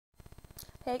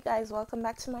Hey guys, welcome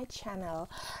back to my channel.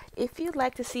 If you'd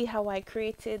like to see how I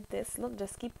created this look,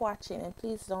 just keep watching, and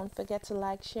please don't forget to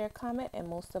like, share, comment, and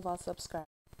most of all subscribe.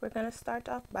 We're going to start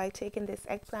off by taking this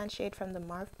eggplant shade from the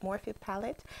Morphe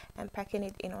palette and packing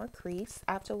it in our crease,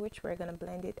 after which we're going to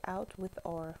blend it out with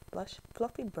our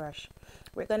fluffy brush.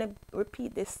 We're going to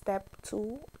repeat this step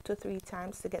 2 to 3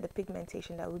 times to get the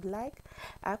pigmentation that we'd like,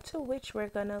 after which we're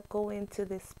going to go into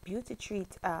this Beauty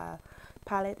Treat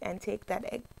palette and take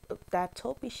that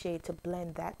taupey shade to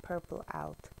blend that purple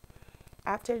out.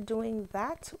 After doing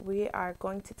that, we are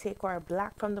going to take our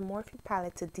black from the Morphe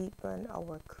palette to deepen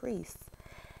our crease.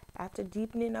 After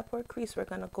deepening up our crease, we're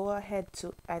going to go ahead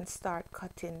and start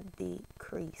cutting the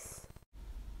crease.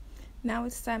 Now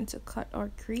it's time to cut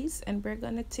our crease, and we're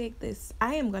going to take this,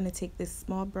 I am going to take this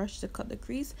small brush to cut the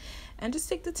crease, and just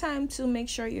take the time to make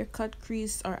sure your cut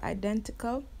crease are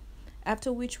identical.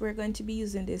 After which we're going to be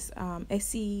using this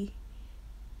SE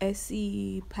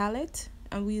palette,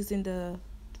 and we're using the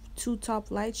 2 top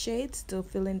light shades to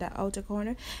fill in the outer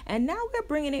corner. And now we're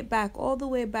bringing it back all the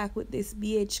way back with this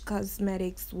BH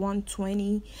Cosmetics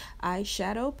 120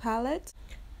 eyeshadow palette.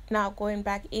 Now going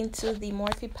back into the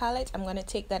Morphe palette, I'm going to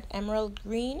take that emerald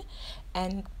green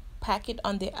and pack it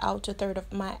on the outer third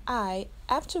of my eye,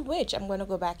 after which I'm going to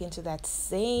go back into that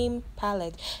same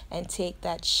palette and take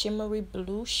that shimmery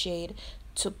blue shade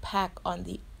to pack on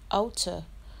the outer,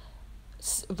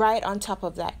 right on top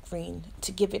of that green,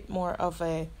 to give it more of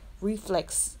a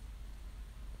reflex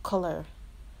color.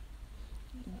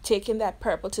 Taking that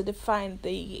purple to define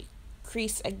the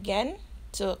crease again,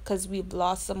 because we've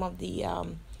lost some of the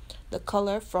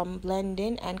color from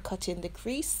blending and cutting the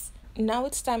crease. Now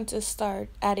it's time to start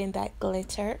adding that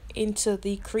glitter into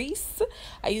the crease.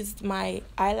 I used my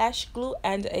eyelash glue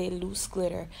and a loose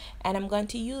glitter, and I'm going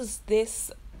to use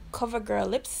this CoverGirl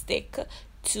lipstick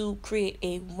to create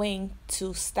a wing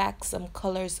to stack some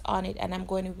colors on it. And I'm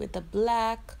going with the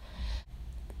black,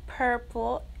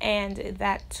 purple, and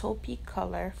that taupey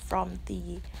color from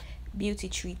the Beauty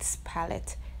Treats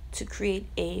palette to create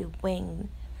a wing.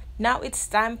 Now it's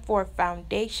time for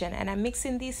foundation, and I'm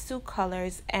mixing these 2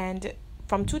 colors and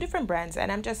from 2 different brands,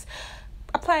 and I'm just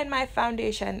applying my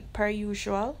foundation per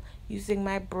usual using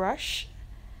my brush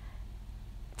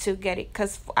to get it,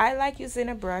 because I like using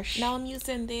a brush. Now I'm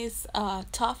using this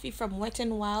Toffee from Wet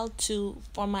n Wild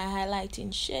for my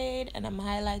highlighting shade, and I'm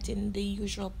highlighting the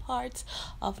usual parts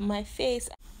of my face.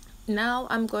 Now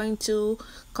I'm going to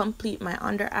complete my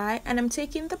under eye, and I'm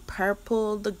taking the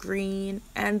purple, the green,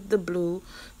 and the blue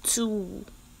to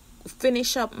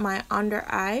finish up my under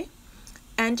eye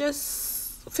and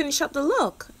just finish up the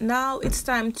look. Now it's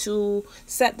time to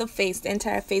set the face, the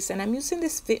entire face, and I'm using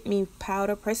this Fit Me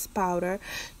powder, pressed powder,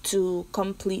 to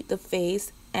complete the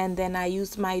face. And then I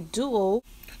used my duo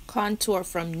contour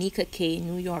from Nika K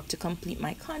New York to complete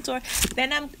my contour.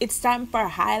 Then it's time for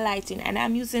highlighting, and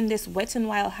I'm using this Wet n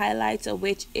Wild highlighter,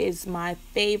 which is my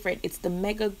favorite. It's the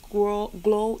Mega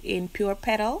Glow in Pure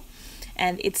Petal,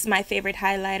 and it's my favorite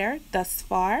highlighter thus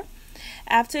far.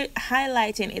 After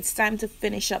highlighting, it's time to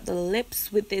finish up the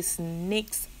lips with this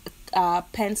NYX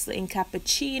pencil in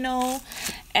Cappuccino,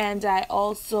 and I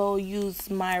also use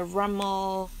my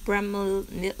Rimmel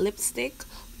lipstick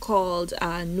called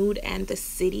Nude and the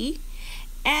City,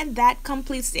 and that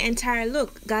completes the entire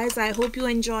look. Guys, I hope you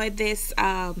enjoyed this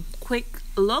quick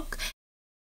look.